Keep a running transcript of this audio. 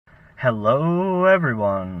Hello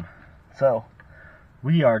everyone. So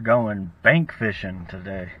we are going bank fishing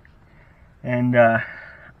today, and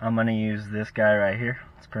I'm gonna use this guy right here.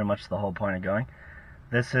 It's pretty much the whole point of going.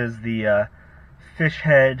 This is the fish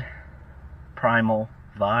head Primal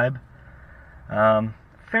vibe.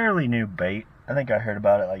 Fairly new bait. I think I heard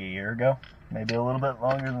about it like a year ago, maybe a little bit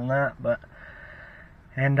longer than that,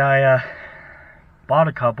 and I bought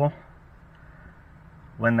a couple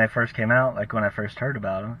when they first came out, like when I first heard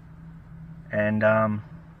about them. And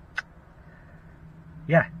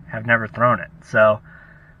yeah, have never thrown it, so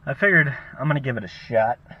I figured I'm gonna give it a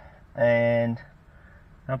shot, and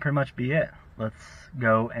that'll pretty much be it. Let's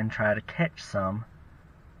go and try to catch some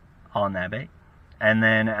on that bait, and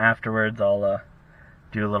then afterwards I'll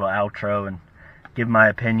do a little outro and give my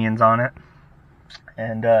opinions on it,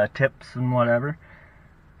 and tips and whatever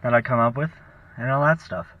that I come up with, and all that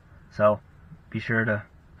stuff. So be sure to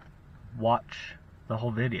watch the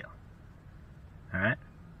whole video. Alright?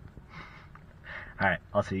 Alright,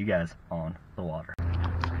 I'll see you guys on the water.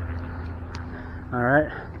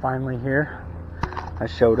 Alright, finally here. I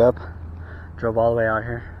showed up, drove all the way out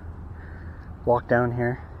here, walked down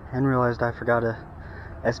here, and realized I forgot a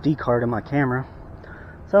SD card in my camera.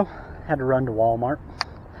 So, had to run to Walmart.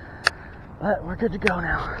 But we're good to go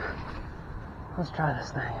now. Let's try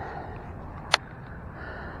this thing.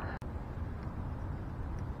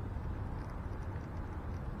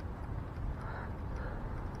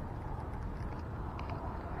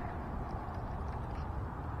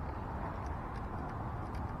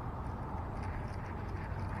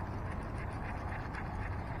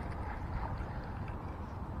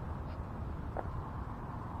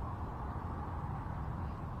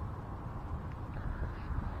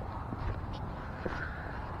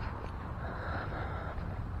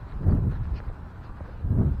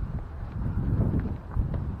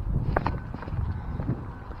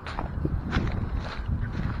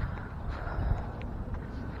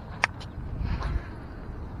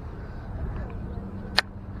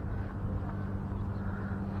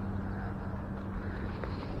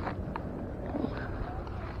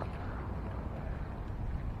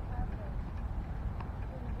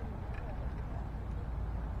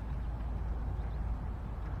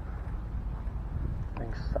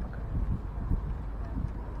 Things suck.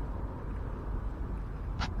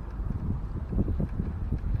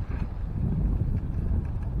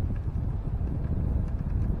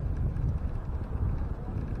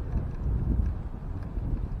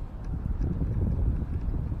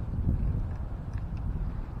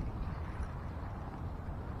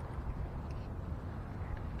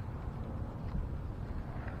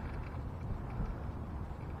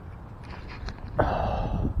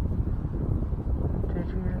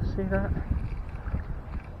 See that?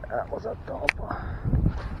 That was a dump.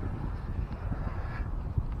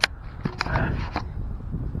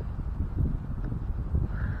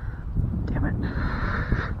 Damn it.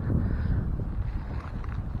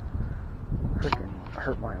 Freaking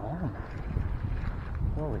hurt my arm.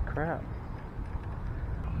 Holy crap.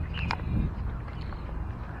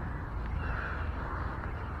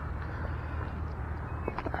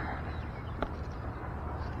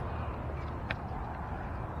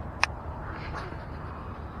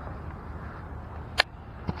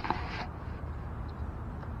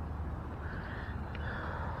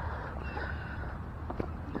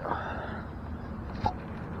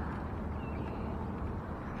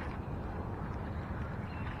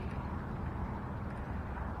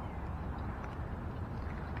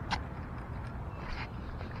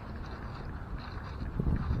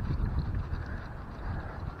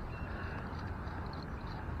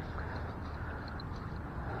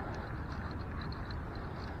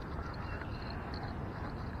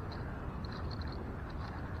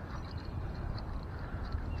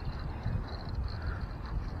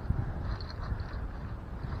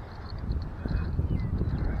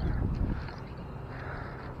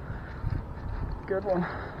 Good one.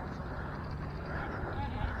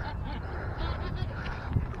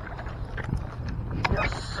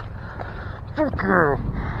 Yes. Thank you.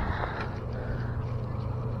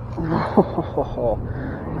 Oh.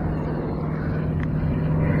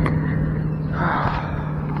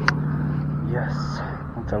 Yes.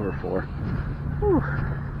 That's over 4. Whew.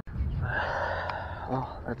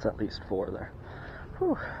 Oh, that's at least 4 there.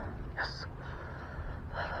 Whew. Yes.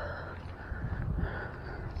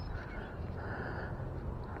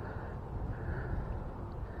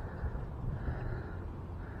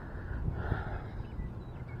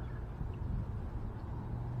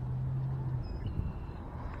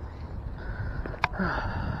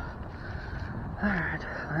 Alright,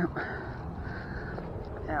 well,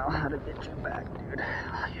 Now how to get you back, dude.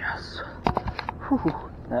 Yes. Whew.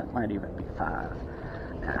 That might even be 5.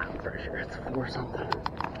 Nah, I'm pretty sure it's 4 something.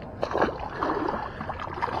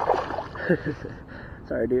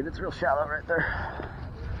 Sorry, dude. It's real shallow right there.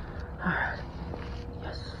 Alright.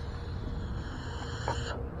 Yes.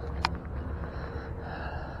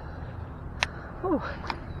 Whew.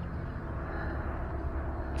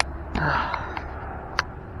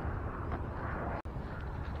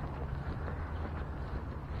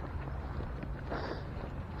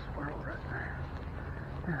 Swirl right there.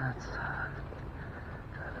 Yeah, let's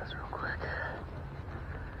try this real quick.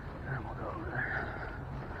 And we'll go over there.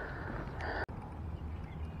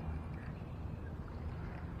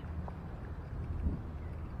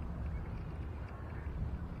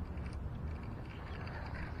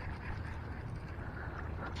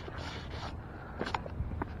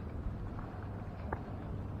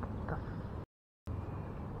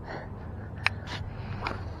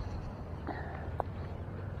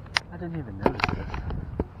 I didn't even notice this.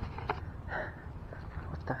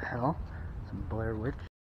 What the hell? Some Blair Witch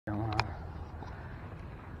going on.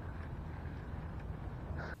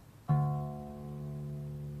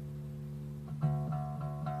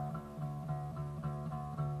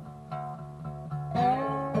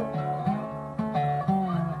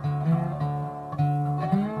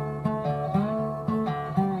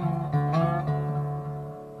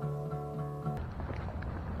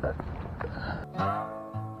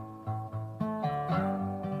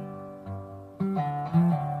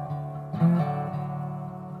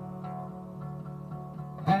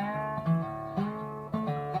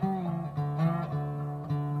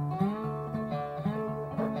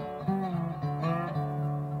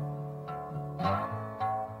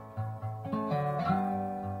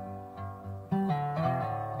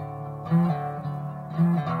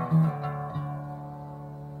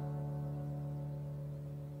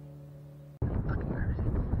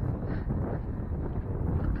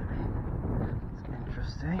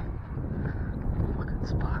 Looking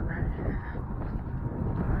spot right here.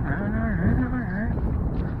 Alright.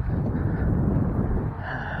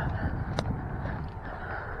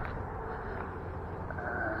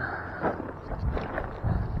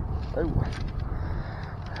 Oh.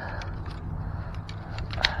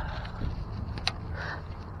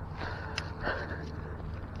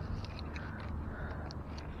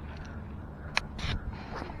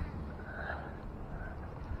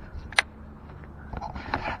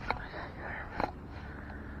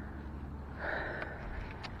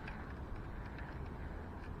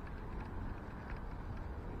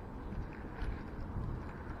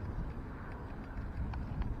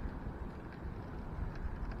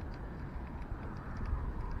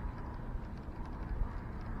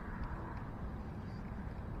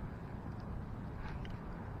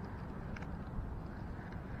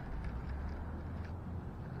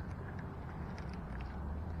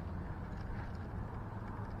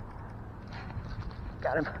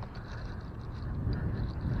 Got him.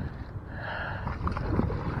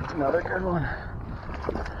 That's another good one.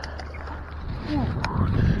 Ooh,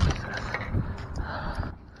 Jesus.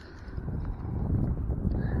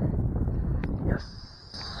 Yes.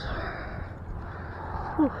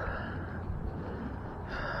 Whew.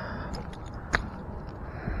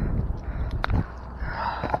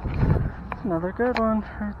 Another good one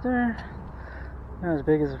right there. Not as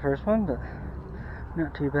big as the first one, but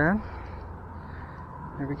not too bad.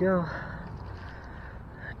 There we go.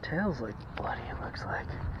 The tail's like bloody, it looks like.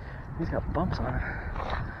 He's got bumps on it.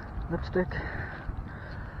 Lipstick.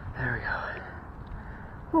 There we go.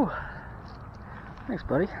 Whew. Thanks,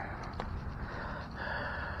 buddy.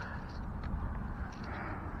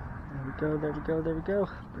 There we go.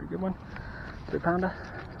 Pretty good one. 3-pounder.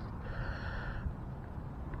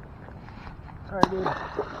 Sorry, dude.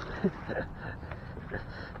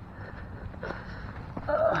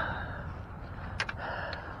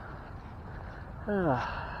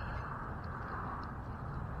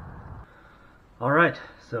 Alright,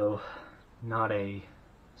 so not a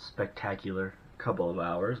spectacular couple of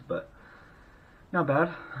hours, but not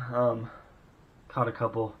bad. Caught a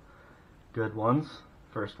couple good ones.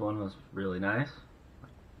 First one was really nice,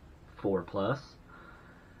 4+,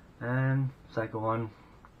 and second one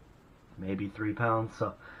maybe 3 pounds,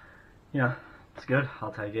 so yeah, it's good.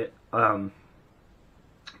 I'll take it. And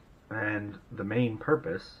the main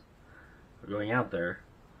purpose of going out there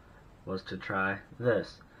was to try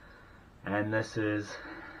this, and this is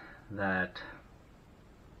that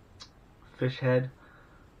fish head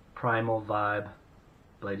Primal vibe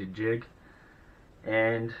bladed jig.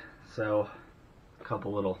 And so a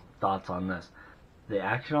couple little thoughts on this. The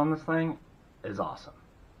action on this thing is awesome.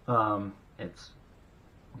 It's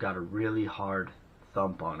got a really hard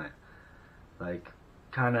thump on it. Like,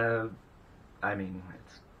 kind of, I mean,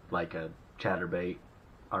 it's like a chatterbait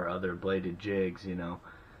or other bladed jigs, you know.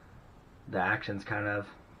 The action's kind of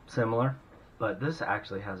similar, but this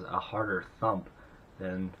actually has a harder thump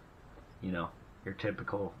than, you know, your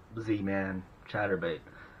typical Z-Man chatterbait.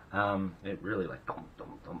 It really like thump,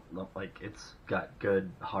 thump, thump, thump, like it's got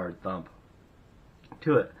good hard thump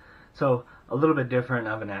to it. So a little bit different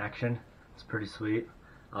of an action. It's pretty sweet.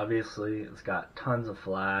 Obviously, it's got tons of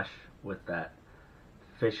flash with that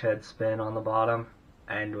fish head spin on the bottom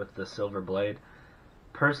and with the silver blade.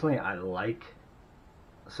 Personally, I like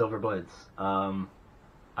silver blades.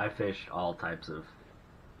 I fished all types of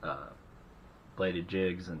bladed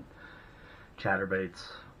jigs and chatterbaits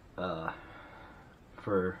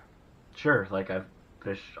for sure. Like, I've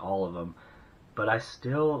fished all of them, but I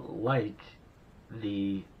still like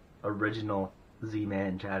the original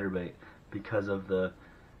Z-Man chatterbait because of the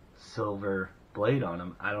silver blade on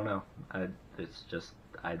them. I don't know. It's just,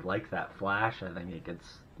 I like that flash. I think it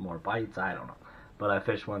gets more bites. I don't know. But I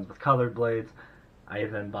fish ones with colored blades. I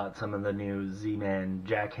even bought some of the new Z-Man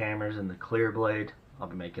jackhammers in the clear blade. I'll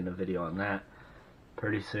be making a video on that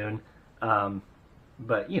pretty soon.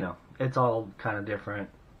 But, you know, it's all kind of different.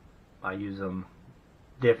 I use them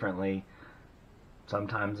differently.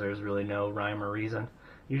 Sometimes there's really no rhyme or reason.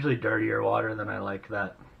 Usually dirtier water, than I like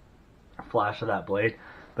that flash of that blade.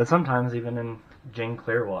 But sometimes even in Jing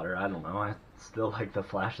clear water, I don't know, I still like the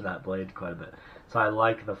flash of that blade quite a bit. So I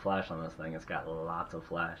like the flash on this thing. It's got lots of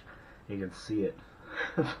flash. You can see it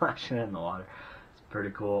flashing in the water. It's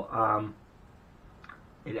pretty cool.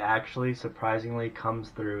 It actually surprisingly comes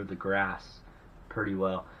through the grass pretty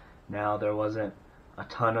well. Now, there wasn't a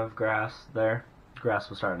ton of grass there. Grass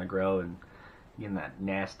was starting to grow and in that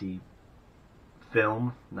nasty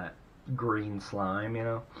film, that green slime, you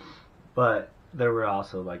know. But there were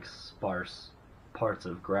also like sparse parts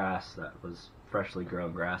of grass that was freshly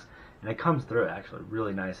grown grass, and it comes through it actually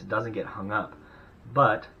really nice. It doesn't get hung up,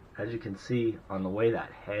 but as you can see on the way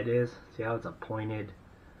that head is, see how it's a pointed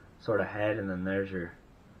sort of head, and then there's your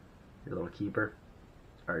little keeper,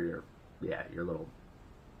 or your little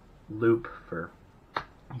loop for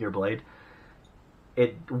your blade.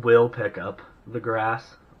 It will pick up the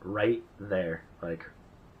grass right there, like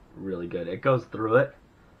really good. It goes through it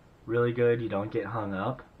really good. You don't get hung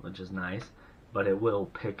up, which is nice, but it will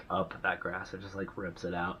pick up that grass. It just like rips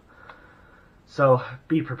it out. So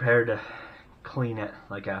be prepared to clean it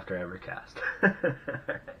like after every cast.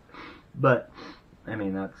 But I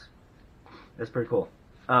mean, that's pretty cool.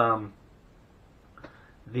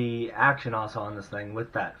 The action also on this thing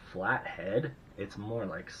with that flat head, it's more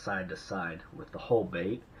like side to side with the whole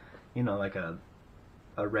bait. You know, like a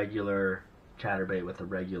regular chatterbait with a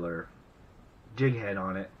regular jig head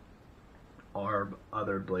on it, or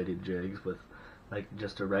other bladed jigs with like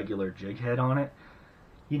just a regular jig head on it.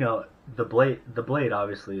 You know, the blade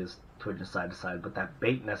obviously is twitching side to side, but that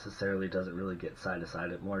bait necessarily doesn't really get side to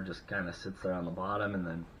side. It more just kind of sits there on the bottom, and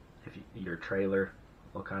then if your trailer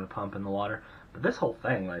will kind of pump in the water. But this whole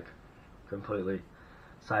thing, like, completely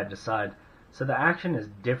side to side. So the action is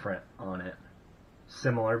different on it.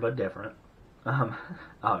 Similar, but different.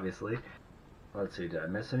 Obviously. Let's see, did I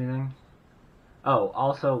miss anything? Oh,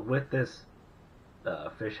 also with this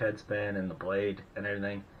fish head spin and the blade and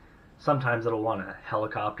everything, sometimes it'll want a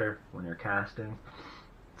helicopter when you're casting.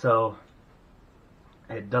 So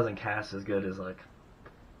it doesn't cast as good as like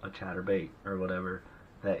a chatterbait or whatever,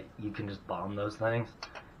 that you can just bomb those things,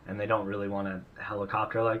 and they don't really want a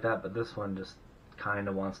helicopter like that. But this one just kind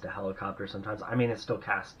of wants to helicopter sometimes. I mean, it still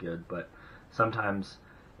casts good, but sometimes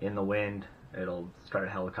in the wind it'll start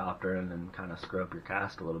a helicopter and then kind of screw up your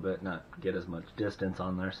cast a little bit, not get as much distance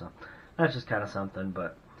on there. So that's just kind of something.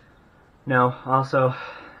 But no, also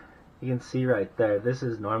you can see right there, this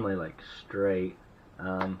is normally like straight.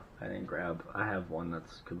 I didn't grab, I have one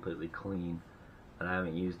that's completely clean that I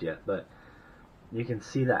haven't used yet, but you can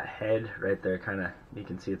see that head right there, kind of, you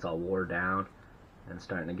can see it's all wore down and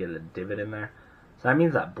starting to get a divot in there. So that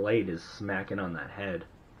means that blade is smacking on that head,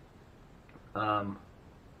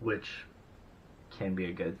 which can be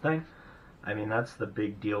a good thing. I mean, that's the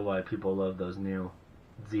big deal why people love those new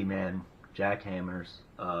Z-Man jackhammers,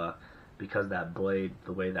 because that blade,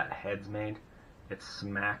 the way that head's made, it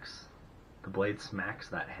smacks, the blade smacks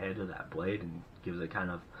that head of that blade and gives it kind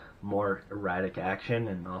of more erratic action,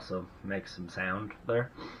 and also makes some sound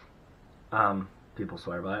there. People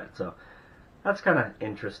swear by it, so that's kind of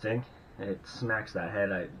interesting. It smacks that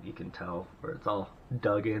head. You can tell where it's all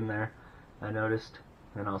dug in there, I noticed,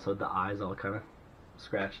 and also the eyes all kind of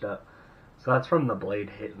scratched up. So that's from the blade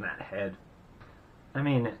hitting that head. I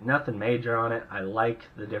mean, nothing major on it. I like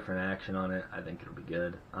the different action on it. I think it'll be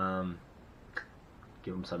good.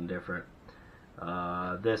 Give them something different.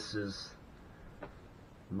 This is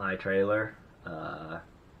my trailer. The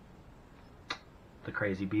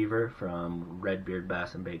Crazy Beaver from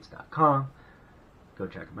redbeardbassandbaits.com. Go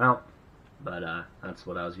check them out. But that's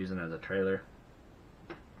what I was using as a trailer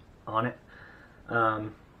on it.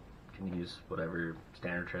 Can use whatever your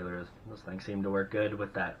standard trailer is. Those things seem to work good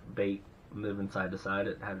with that bait moving side to side.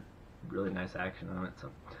 It had really nice action on it. So,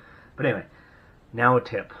 but anyway, now a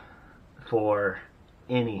tip for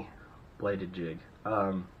any bladed jig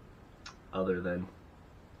other than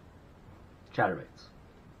chatterbaits.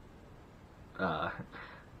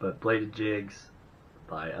 But bladed jigs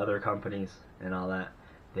by other companies and all that,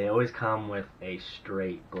 they always come with a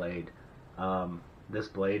straight blade. This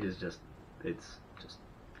blade is just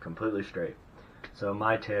completely straight. So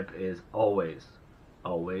my tip is always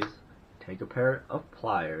take a pair of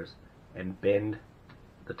pliers and bend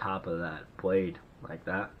the top of that blade like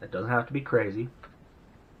that. It doesn't have to be crazy.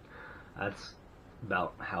 That's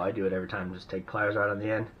about how I do it every time. Just take pliers right on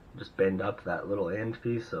the end, just bend up that little end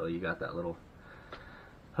piece so you got that little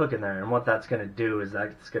hook in there. And what that's going to do is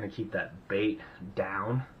that's going to keep that bait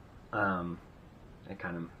down. It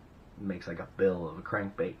kind of makes like a bill of a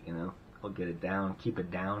crankbait, you know. It'll get it down, keep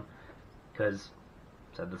it down, because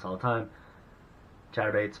I've said this all the time,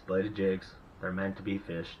 chatterbaits, bladed jigs, they're meant to be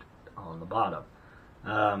fished on the bottom.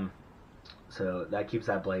 So that keeps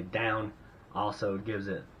that blade down, also gives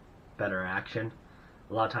it better action.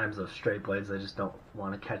 A lot of times those straight blades, they just don't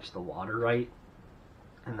want to catch the water right,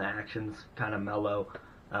 and the action's kind of mellow,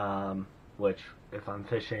 which if I'm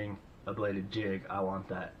fishing a bladed jig, I want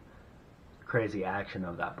that crazy action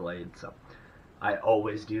of that blade. So I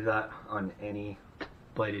always do that on any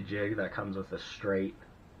bladed jig that comes with a straight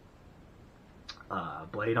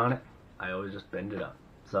blade on it. I always just bend it up.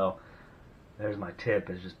 So there's my tip,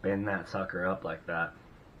 is just bend that sucker up like that.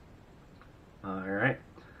 Alright,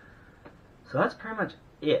 so that's pretty much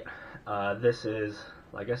it. This is,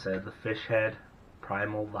 like I said, the Fish Head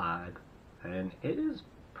Primal Vibe, and it is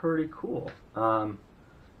pretty cool. I'm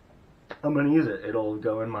going to use it. It'll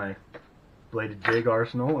go in my bladed jig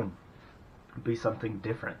arsenal and be something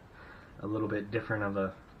different, a little bit different of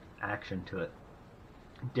a action to it,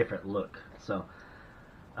 different look. So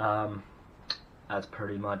that's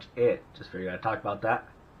pretty much it. Just figured I'd talk about that,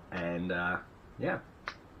 and yeah,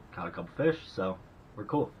 caught a couple fish, so we're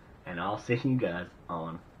cool, and I'll see you guys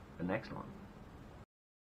on the next one.